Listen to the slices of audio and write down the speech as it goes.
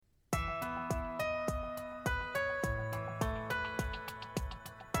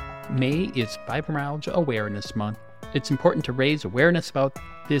May is Fibromyalgia Awareness Month. It's important to raise awareness about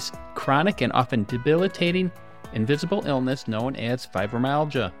this chronic and often debilitating invisible illness known as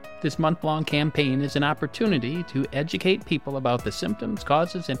fibromyalgia. This month-long campaign is an opportunity to educate people about the symptoms,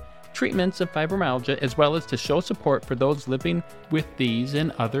 causes, and treatments of fibromyalgia, as well as to show support for those living with these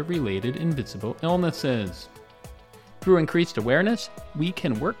and other related invisible illnesses. Through increased awareness, we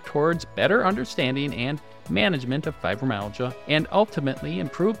can work towards better understanding and management of fibromyalgia and ultimately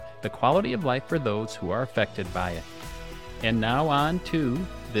improve the quality of life for those who are affected by it. And now on to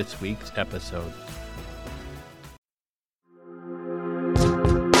this week's episode.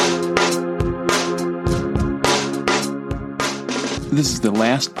 This is the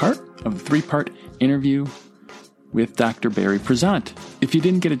last part of the three-part interview with Dr. Barry Prizant. If you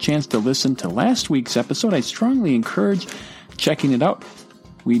didn't get a chance to listen to last week's episode, I strongly encourage checking it out.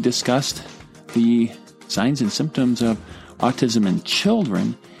 We discussed the signs and symptoms of autism in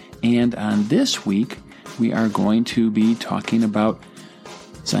children, and on this week, we are going to be talking about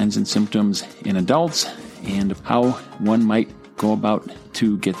signs and symptoms in adults and how one might go about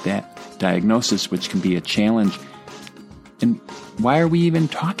to get that diagnosis, which can be a challenge. And why are we even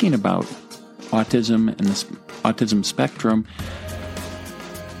talking about autism and the autism spectrum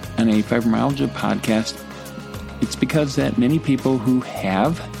on a fibromyalgia podcast? It's because that many people who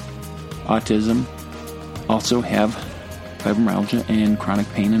have autism also have fibromyalgia and chronic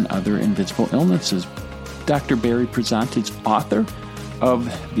pain and other invisible illnesses. Dr. Barry Prizant is author of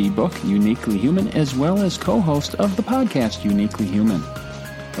the book Uniquely Human, as well as co-host of the podcast Uniquely Human.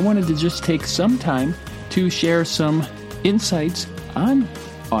 I wanted to just take some time to share some insights on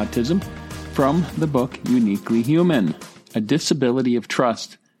autism from the book Uniquely Human, A Disability of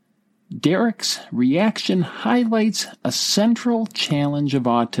Trust. Derek's reaction highlights a central challenge of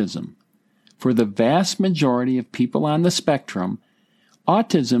autism. For the vast majority of people on the spectrum,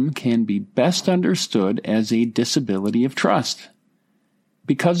 autism can be best understood as a disability of trust.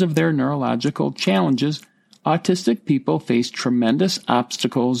 Because of their neurological challenges, autistic people face tremendous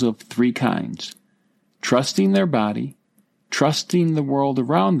obstacles of three kinds: trusting their body, trusting the world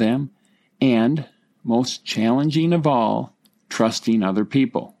around them, and, most challenging of all, trusting other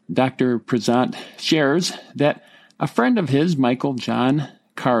people. Dr. Prizant shares that a friend of his, Michael John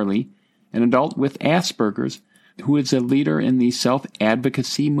Carley, an adult with Asperger's, who is a leader in the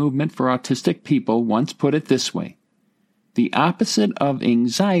self-advocacy movement for autistic people, once put it this way: the opposite of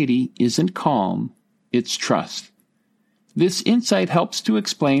anxiety isn't calm, it's trust. This insight helps to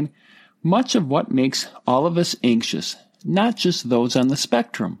explain much of what makes all of us anxious, not just those on the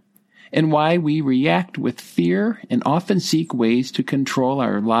spectrum, and why we react with fear and often seek ways to control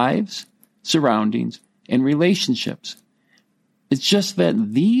our lives, surroundings, and relationships. It's just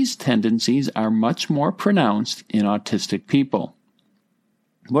that these tendencies are much more pronounced in autistic people.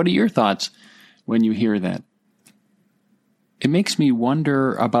 What are your thoughts when you hear that? It makes me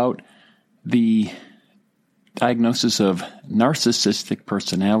wonder about the diagnosis of narcissistic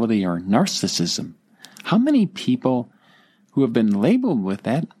personality or narcissism. How many people who have been labeled with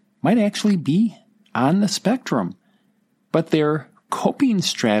that might actually be on the spectrum, but their coping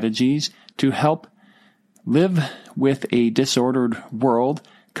strategies to help live with a disordered world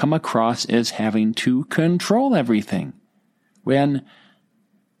come across as having to control everything. When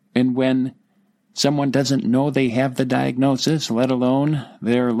someone doesn't know they have the diagnosis, let alone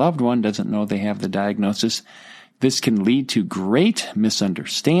their loved one doesn't know they have the diagnosis, this can lead to great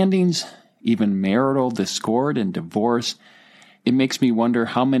misunderstandings, even marital discord and divorce. It makes me wonder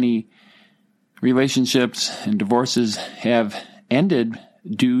how many relationships and divorces have ended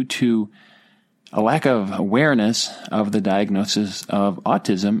due to a lack of awareness of the diagnosis of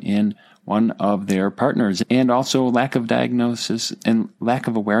autism in one of their partners, and also lack of diagnosis and lack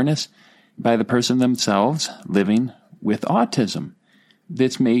of awareness by the person themselves living with autism.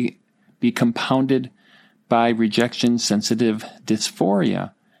 This may be compounded by rejection-sensitive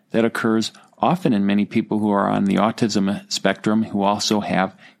dysphoria that occurs often in many people who are on the autism spectrum who also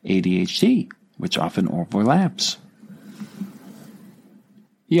have ADHD, which often overlaps.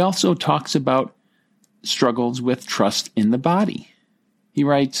 He also talks about struggles with trust in the body. He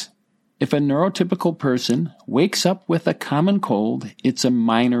writes, if a neurotypical person wakes up with a common cold, it's a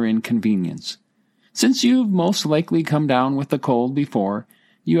minor inconvenience. Since you've most likely come down with a cold before,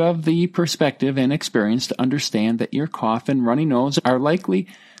 you have the perspective and experience to understand that your cough and runny nose are likely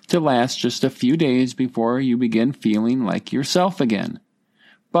to last just a few days before you begin feeling like yourself again.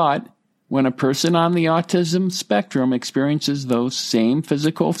 But when a person on the autism spectrum experiences those same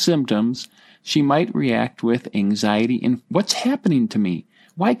physical symptoms, she might react with anxiety and what's happening to me?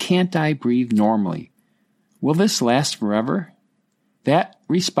 Why can't I breathe normally? Will this last forever? that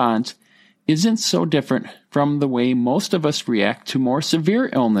response isn't so different from the way most of us react to more severe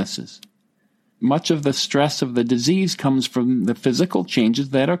illnesses. Much of the stress of the disease comes from the physical changes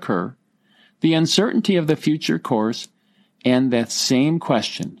that occur, the uncertainty of the future course, and that same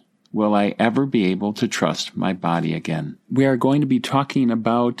question, will I ever be able to trust my body again? We are going to be talking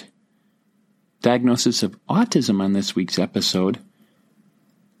about diagnosis of autism on this week's episode.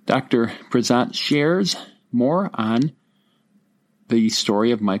 Dr. Prizant shares more on the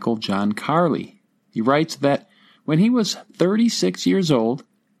story of Michael John Carley. He writes that when he was 36 years old,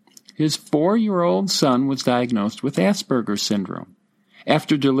 his 4-year-old son was diagnosed with Asperger's syndrome.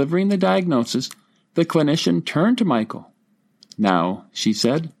 After delivering the diagnosis, the clinician turned to Michael. "Now," she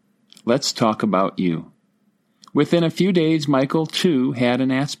said, "let's talk about you." Within a few days, Michael, too, had an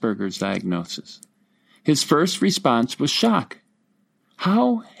Asperger's diagnosis. His first response was shock.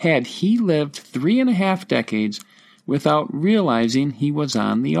 How had he lived 3.5 decades without realizing he was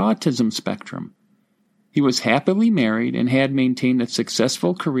on the autism spectrum? He was happily married and had maintained a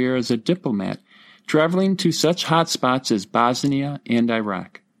successful career as a diplomat, traveling to such hotspots as Bosnia and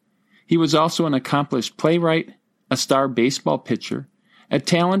Iraq. He was also an accomplished playwright, a star baseball pitcher, a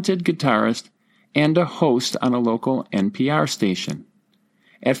talented guitarist, and a host on a local NPR station.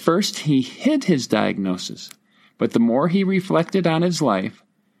 At first, he hid his diagnosis, but the more he reflected on his life,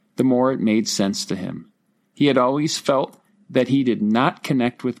 the more it made sense to him. He had always felt that he did not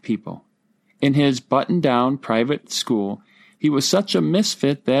connect with people. In his buttoned-down private school, he was such a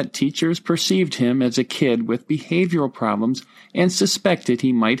misfit that teachers perceived him as a kid with behavioral problems and suspected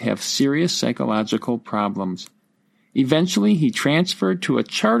he might have serious psychological problems. Eventually, he transferred to a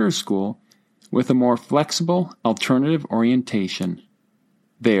charter school with a more flexible, alternative orientation.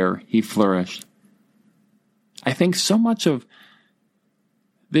 There, he flourished. I think so much of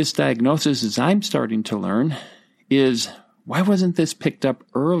this diagnosis, as I'm starting to learn, is why wasn't this picked up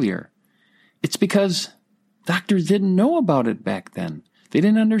earlier? It's because doctors didn't know about it back then. They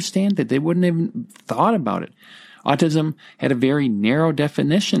didn't understand it. They wouldn't have even thought about it. Autism had a very narrow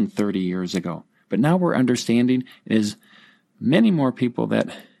definition 30 years ago, but now we're understanding is many more people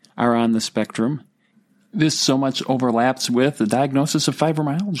that are on the spectrum. This so much overlaps with the diagnosis of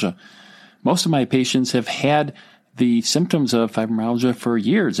fibromyalgia. Most of my patients have had the symptoms of fibromyalgia for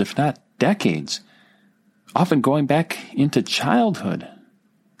years, if not decades, often going back into childhood.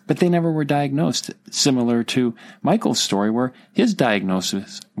 But they never were diagnosed, similar to Michael's story where his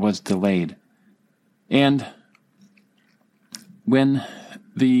diagnosis was delayed. And when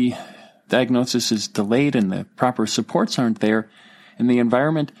the diagnosis is delayed and the proper supports aren't there, and the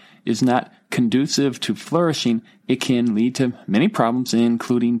environment is not conducive to flourishing, it can lead to many problems,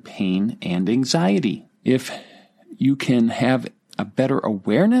 including pain and anxiety. If you can have a better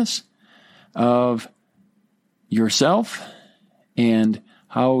awareness of yourself and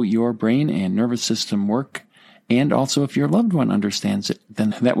how your brain and nervous system work, and also if your loved one understands it,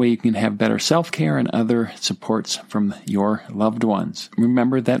 then that way you can have better self-care and other supports from your loved ones.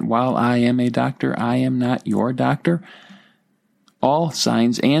 Remember that while I am a doctor, I am not your doctor. All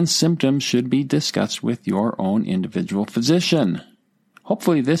signs and symptoms should be discussed with your own individual physician.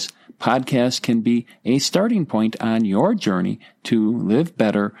 Hopefully this podcast can be a starting point on your journey to live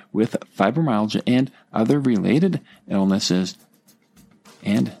better with fibromyalgia and other related illnesses.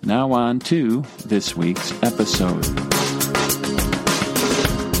 And now on to this week's episode.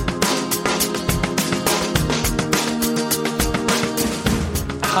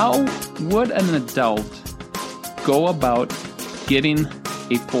 How would an adult go about getting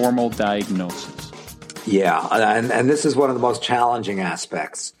a formal diagnosis? Yeah, and this is one of the most challenging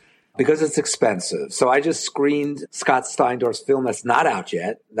aspects because it's expensive. So I just screened Scott Steindorf's film that's not out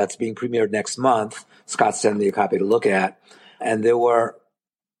yet. That's being premiered next month. Scott sent me a copy to look at. And there were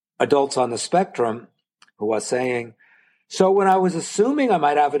adults on the spectrum who were saying, so when I was assuming I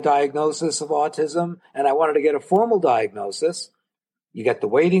might have a diagnosis of autism and I wanted to get a formal diagnosis, you get the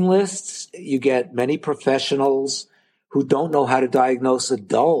waiting lists, you get many professionals who don't know how to diagnose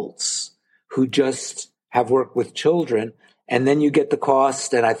adults, who just have worked with children, and then you get the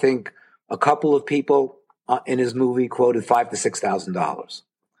cost, and I think a couple of people in his movie quoted $5,000 to $6,000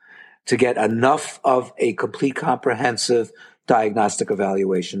 to get enough of a complete comprehensive diagnostic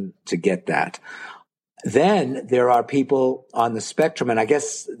evaluation to get that. Then there are people on the spectrum, and I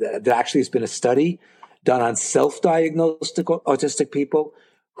guess there actually has been a study done on self-diagnosed autistic people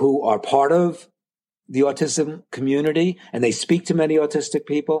who are part of the autism community, and they speak to many autistic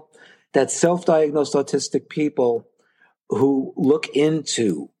people, that self-diagnosed autistic people who look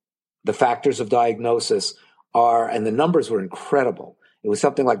into the factors of diagnosis are, and the numbers were incredible. It was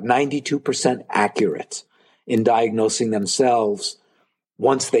something like 92% accurate in diagnosing themselves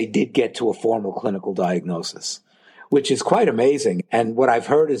once they did get to a formal clinical diagnosis, which is quite amazing. And what I've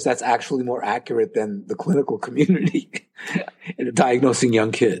heard is that's actually more accurate than the clinical community in diagnosing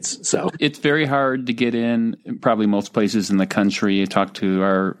young kids. So it's very hard to get in probably most places in the country. I talked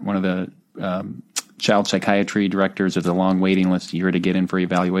to one of the child psychiatry directors. There's a long waiting list here to get in for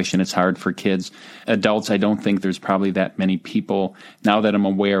evaluation. It's hard for kids. Adults, I don't think there's probably that many people now that I'm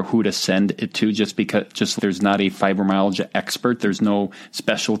aware who to send it to, just because there's not a fibromyalgia expert. There's no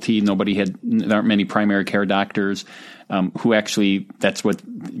specialty. There aren't many primary care doctors who actually,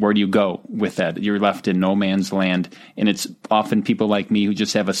 where do you go with that? You're left in no man's land. And it's often people like me who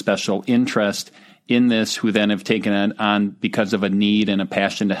just have a special interest in this, who then have taken it on because of a need and a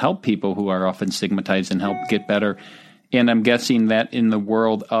passion to help people who are often stigmatized and help get better. And I'm guessing that in the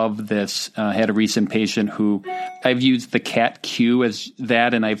world of this, I had a recent patient who I've used the CAT-Q as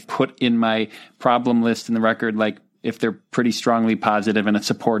that, and I've put in my problem list in the record, like if they're pretty strongly positive and a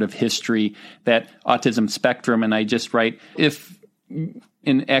supportive history, that autism spectrum, and I just write, if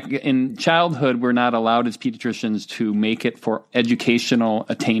in childhood, we're not allowed as pediatricians to make it for educational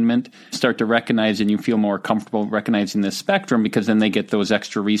attainment, start to recognize, and you feel more comfortable recognizing this spectrum, because then they get those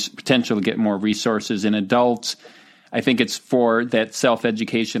extra potential to get more resources. In adults, I think it's for that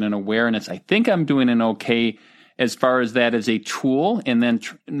self-education and awareness. I think I'm doing an okay as far as that as a tool. And then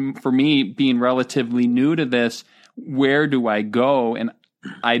for me, being relatively new to this, where do I go? And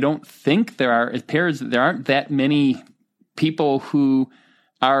I don't think there aren't that many people who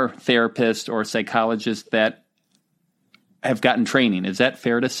are therapists or psychologists that have gotten training. Is that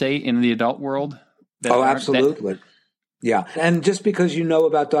fair to say in the adult world? Oh, absolutely. Yeah. And just because you know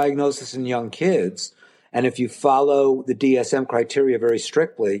about diagnosis in young kids, and if you follow the DSM criteria very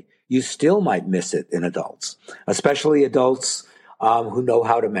strictly, you still might miss it in adults, especially adults who know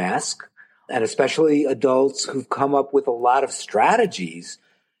how to mask, and especially adults who've come up with a lot of strategies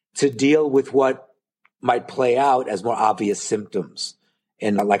to deal with what might play out as more obvious symptoms,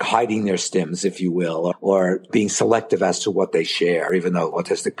 and like hiding their stims, if you will, or being selective as to what they share, even though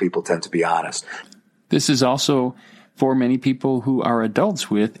autistic people tend to be honest. This is also for many people who are adults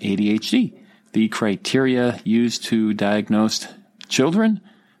with ADHD. The criteria used to diagnose children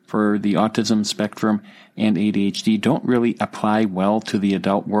for the autism spectrum and ADHD don't really apply well to the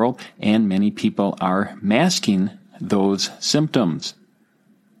adult world, and many people are masking those symptoms.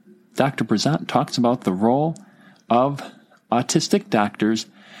 Dr. Prizant talks about the role of autistic doctors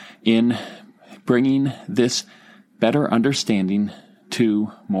in bringing this better understanding to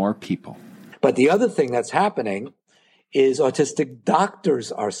more people. But the other thing that's happening is autistic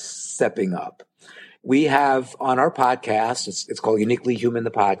doctors are stepping up. We have on our podcast, it's called Uniquely Human, the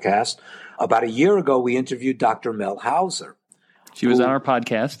podcast. About a year ago, we interviewed Dr. Mel Hauser. She was on our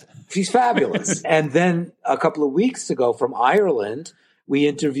podcast. She's fabulous. And then a couple of weeks ago from Ireland, we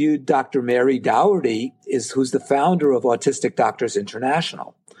interviewed Dr. Mary Dougherty, who's the founder of Autistic Doctors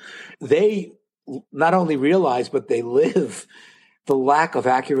International. They not only realize, but they live the lack of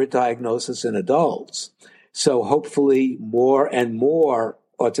accurate diagnosis in adults. So hopefully more and more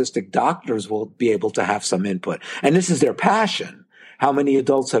autistic doctors will be able to have some input. And this is their passion. How many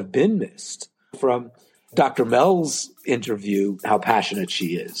adults have been missed? From Dr. Mel's interview, how passionate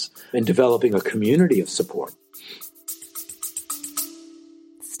she is in developing a community of support.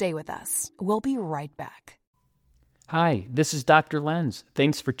 Stay with us. We'll be right back. Hi, this is Dr. Lenz.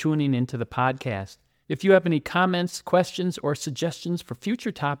 Thanks for tuning into the podcast. If you have any comments, questions, or suggestions for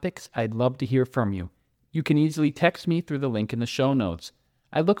future topics, I'd love to hear from you. You can easily text me through the link in the show notes.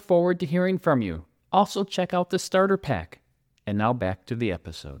 I look forward to hearing from you. Also, check out the starter pack. And now back to the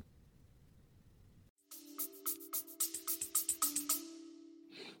episode.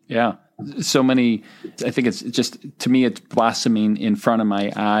 Yeah. So many, I think it's just, to me, it's blossoming in front of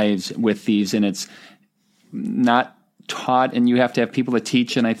my eyes with these, and it's not taught, and you have to have people to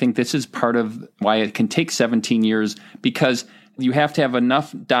teach. And I think this is part of why it can take 17 years, because you have to have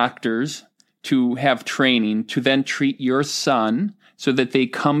enough doctors to have training to then treat your son so that they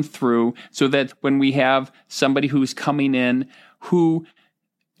come through, so that when we have somebody who's coming in who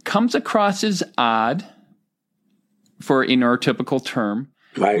comes across as odd, for a neurotypical term,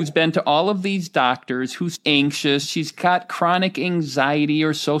 right, who's been to all of these doctors, who's anxious, she's got chronic anxiety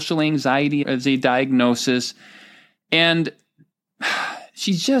or social anxiety as a diagnosis, and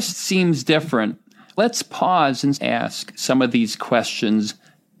she just seems different. Let's pause and ask some of these questions,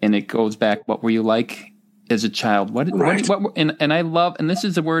 and it goes back, what were you like as a child? And I love, and this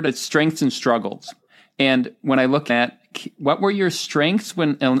is the word, it's strengths and struggles. And when I look at what were your strengths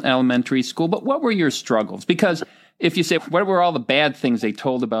when in elementary school, but what were your struggles? Because if you say, what were all the bad things they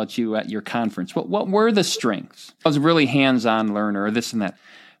told about you at your conference? What were the strengths? I was a really hands-on learner, or this and that.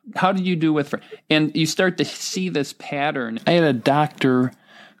 How did you do with, and you start to see this pattern. I had a doctor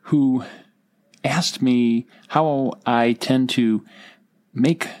who asked me how I tend to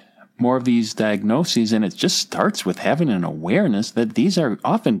make more of these diagnoses, and it just starts with having an awareness that these are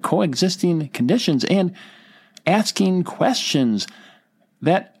often coexisting conditions and asking questions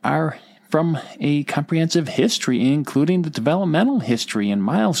that are from a comprehensive history, including the developmental history and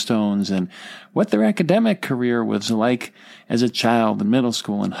milestones and what their academic career was like as a child in middle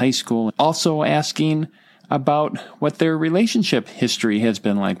school and high school. Also asking about what their relationship history has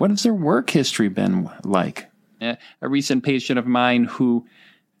been like. What has their work history been like? A recent patient of mine who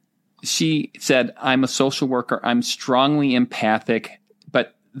she said, I'm a social worker, I'm strongly empathic,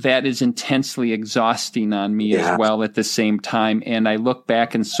 but that is intensely exhausting on me as well at the same time. And I look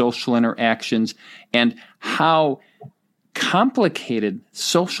back in social interactions and how complicated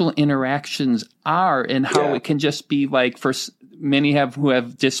social interactions are, and how it can just be like, for many who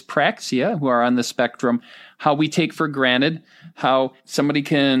have dyspraxia, who are on the spectrum, how we take for granted how somebody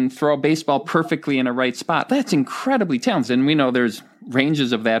can throw a baseball perfectly in a right spot. That's incredibly talented. And we know there's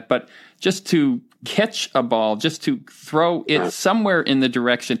ranges of that, but just to catch a ball, just to throw it somewhere in the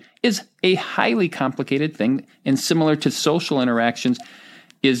direction is a highly complicated thing. And similar to social interactions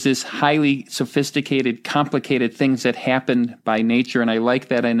is this highly sophisticated, complicated things that happen by nature. And I like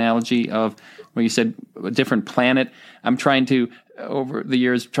that analogy of when you said a different planet. I'm trying to, over the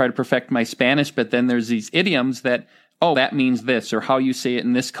years, try to perfect my Spanish, but then there's these idioms that, oh, that means this, or how you say it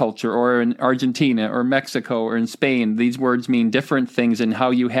in this culture, or in Argentina, or Mexico, or in Spain. These words mean different things, and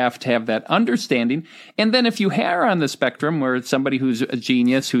how you have to have that understanding. And then if you are on the spectrum, where it's somebody who's a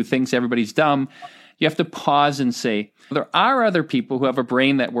genius, who thinks everybody's dumb, you have to pause and say, there are other people who have a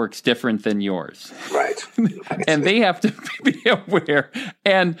brain that works different than yours. Right. And they have to be aware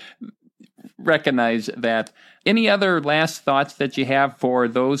and recognize that. Any other last thoughts that you have for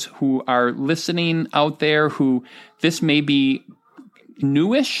those who are listening out there, who this may be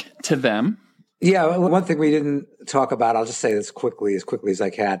newish to them? Yeah, one thing we didn't talk about, I'll just say this quickly as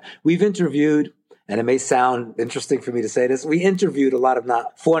I can. We've interviewed, and it may sound interesting for me to say this, we interviewed a lot of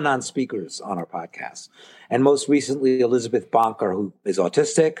four non-speakers on our podcast. And most recently, Elizabeth Bonker, who is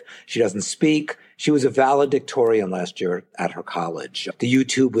autistic. She doesn't speak. She was a valedictorian last year at her college. The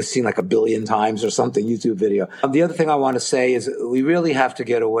YouTube was seen like 1 billion times or something, YouTube video. The other thing I want to say is we really have to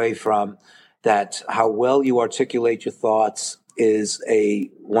get away from that how well you articulate your thoughts is a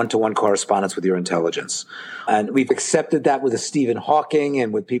one-to-one correspondence with your intelligence. And we've accepted that with Stephen Hawking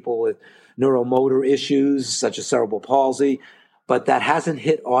and with people with neuromotor issues such as cerebral palsy. But that hasn't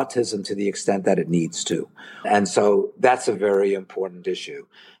hit autism to the extent that it needs to. And so that's a very important issue,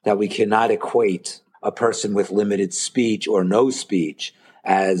 that we cannot equate a person with limited speech or no speech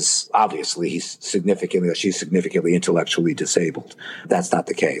as obviously she's significantly intellectually disabled. That's not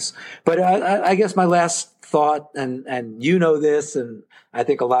the case. But I guess my last thought, and you know this, and I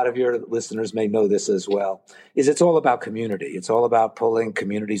think a lot of your listeners may know this as well, is it's all about community. It's all about pulling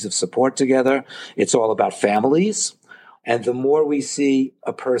communities of support together. It's all about families. And the more we see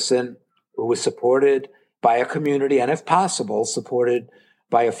a person who is supported by a community, and if possible, supported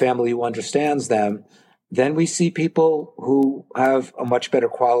by a family who understands them, then we see people who have a much better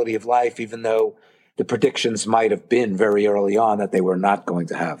quality of life, even though the predictions might have been very early on that they were not going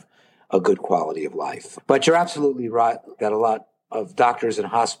to have a good quality of life. But you're absolutely right that a lot of doctors and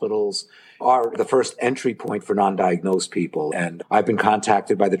hospitals are the first entry point for non-diagnosed people. And I've been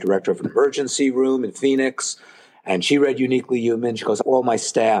contacted by the director of an emergency room in Phoenix, and she read Uniquely Human. She goes, all my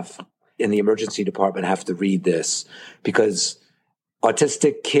staff in the emergency department have to read this because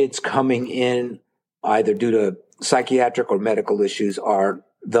autistic kids coming in either due to psychiatric or medical issues are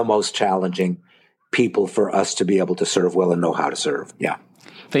the most challenging people for us to be able to serve well and know how to serve. Yeah.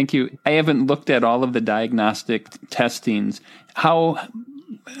 Thank you. I haven't looked at all of the diagnostic testings. How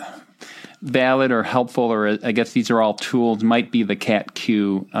valid or helpful, or I guess these are all tools, might be the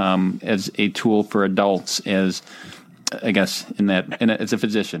CAT-Q as a tool for adults, as I guess as a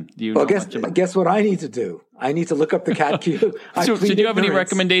physician? Do you know guess what I need to do? I need to look up the CAT-Q. So do you have any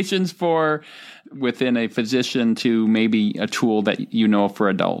recommendations for within a physician to maybe a tool that you know for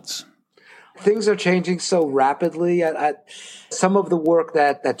adults? Things are changing so rapidly. Some of the work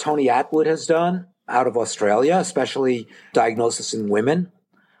that Tony Attwood has done out of Australia, especially diagnosis in women,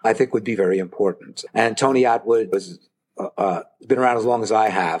 I think would be very important. And Tony Attwood was been around as long as I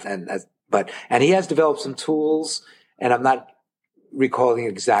have, and he has developed some tools, and I'm not recalling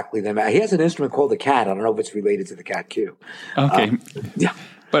exactly them. He has an instrument called the CAT. I don't know if it's related to the CAT-Q. Okay. Yeah.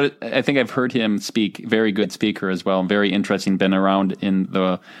 But I think I've heard him speak, very good speaker as well, very interesting, been around in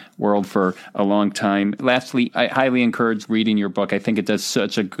the world for a long time. Lastly, I highly encourage reading your book. I think it does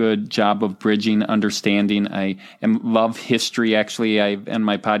such a good job of bridging understanding. I love history, actually. In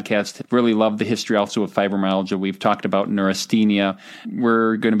my podcast, really love the history also of fibromyalgia. We've talked about neurasthenia.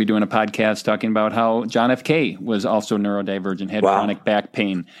 We're going to be doing a podcast talking about how John F. K. was also neurodivergent, had chronic back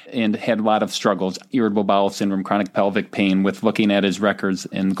pain, and had a lot of struggles, irritable bowel syndrome, chronic pelvic pain, with looking at his records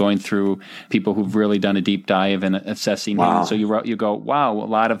and going through people who've really done a deep dive and assessing him. So you go, wow, a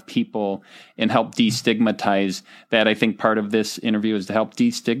lot of people, and help destigmatize that. I think part of this interview is to help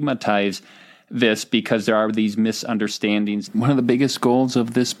destigmatize this, because there are these misunderstandings. One of the biggest goals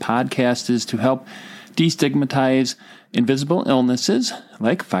of this podcast is to help destigmatize invisible illnesses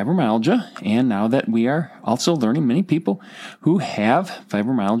like fibromyalgia. And now that we are also learning many people who have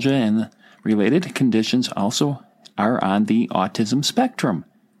fibromyalgia and related conditions also are on the autism spectrum.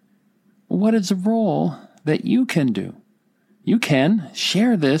 What is the role that you can do? You can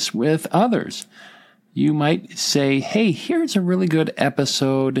share this with others. You might say, hey, here's a really good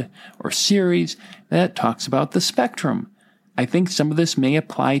episode or series that talks about the spectrum. I think some of this may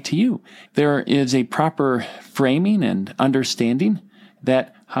apply to you. There is a proper framing and understanding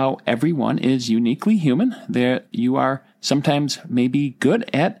that how everyone is uniquely human. That you are sometimes maybe good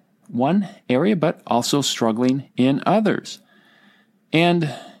at one area, but also struggling in others.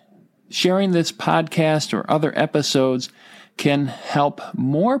 And sharing this podcast or other episodes can help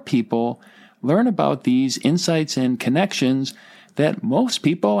more people learn about these insights and connections that most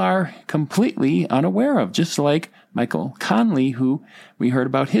people are completely unaware of, just like Michael Conley, who we heard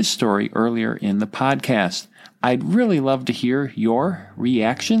about his story earlier in the podcast. I'd really love to hear your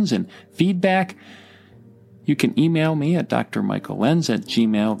reactions and feedback. You can email me at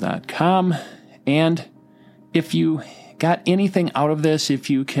drmichaellenz@gmail.com. And if you got anything out of this, if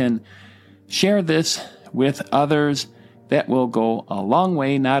you can share this with others, that will go a long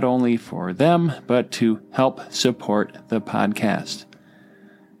way, not only for them, but to help support the podcast.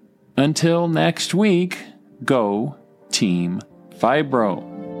 Until next week, go Team Fibro.